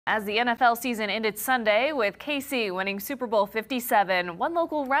As the NFL season ended Sunday with KC winning Super Bowl 57, one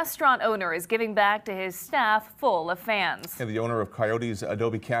local restaurant owner is giving back to his staff full of fans. And the owner of Coyote's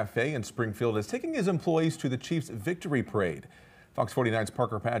Adobe Cafe in Springfield is taking his employees to the Chiefs' victory parade. Fox 49's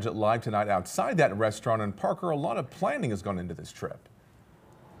Parker Padgett live tonight outside that restaurant. And Parker, a lot of planning has gone into this trip.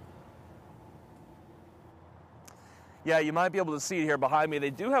 Yeah, you might be able to see it here behind me. They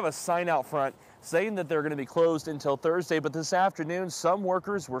do have a sign out front saying that they're going to be closed until Thursday, but this afternoon some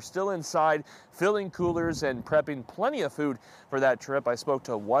workers were still inside filling coolers and prepping plenty of food for that trip. I spoke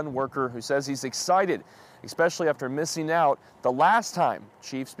to one worker who says he's excited, especially after missing out the last time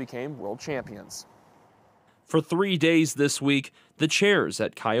Chiefs became world champions. For 3 days this week, the chairs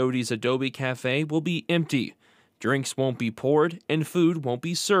at Coyote's Adobe Cafe will be empty. Drinks won't be poured and food won't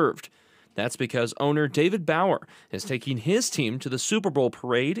be served. That's because owner David Bauer is taking his team to the Super Bowl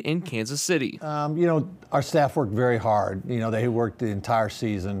parade in Kansas City. Our staff worked very hard. They worked the entire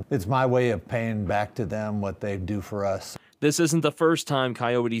season. It's my way of paying back to them what they do for us. This isn't the first time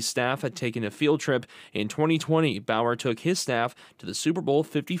Coyote staff had taken a field trip. In 2020, Bauer took his staff to the Super Bowl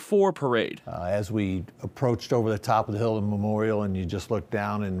 54 parade. As we approached over the top of the Hilton Memorial and you just looked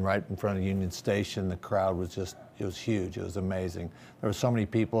down and right in front of Union Station, the crowd was it was huge. It was amazing. There were so many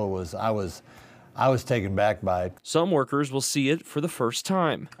people. I was taken back by it. Some workers will see it for the first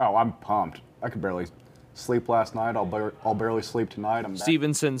time. Oh, I'm pumped. I could barely sleep last night. I'll barely sleep tonight.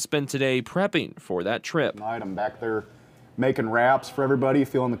 Stevenson spent today prepping for that trip. I'm back there making wraps for everybody,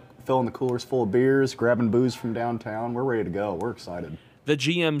 filling the coolers full of beers, grabbing booze from downtown. We're ready to go. We're excited. The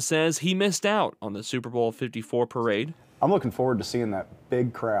GM says he missed out on the Super Bowl 54 parade. I'm looking forward to seeing that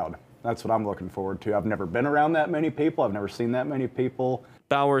big crowd. That's what I'm looking forward to. I've never been around that many people. I've never seen that many people.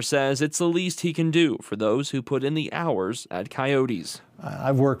 Bauer says it's the least he can do for those who put in the hours at Coyotes.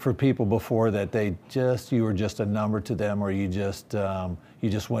 I've worked for people before that you were just a number to them, or you just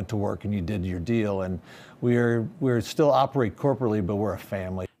went to work and you did your deal. And we're still operate corporately, but we're a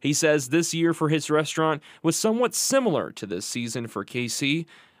family. He says this year for his restaurant was somewhat similar to this season for KC,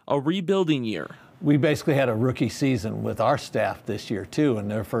 a rebuilding year. We basically had a rookie season with our staff this year too, and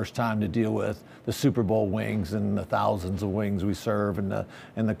their first time to deal with the Super Bowl wings and the thousands of wings we serve and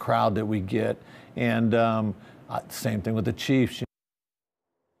the crowd that we get. And same thing with the Chiefs.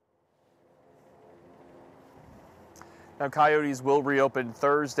 Now, Coyotes will reopen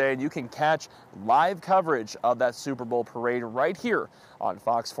Thursday, and you can catch live coverage of that Super Bowl parade right here on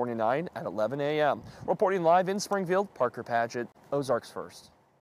Fox 49 at 11 a.m. Reporting live in Springfield, Parker Padgett, Ozarks First.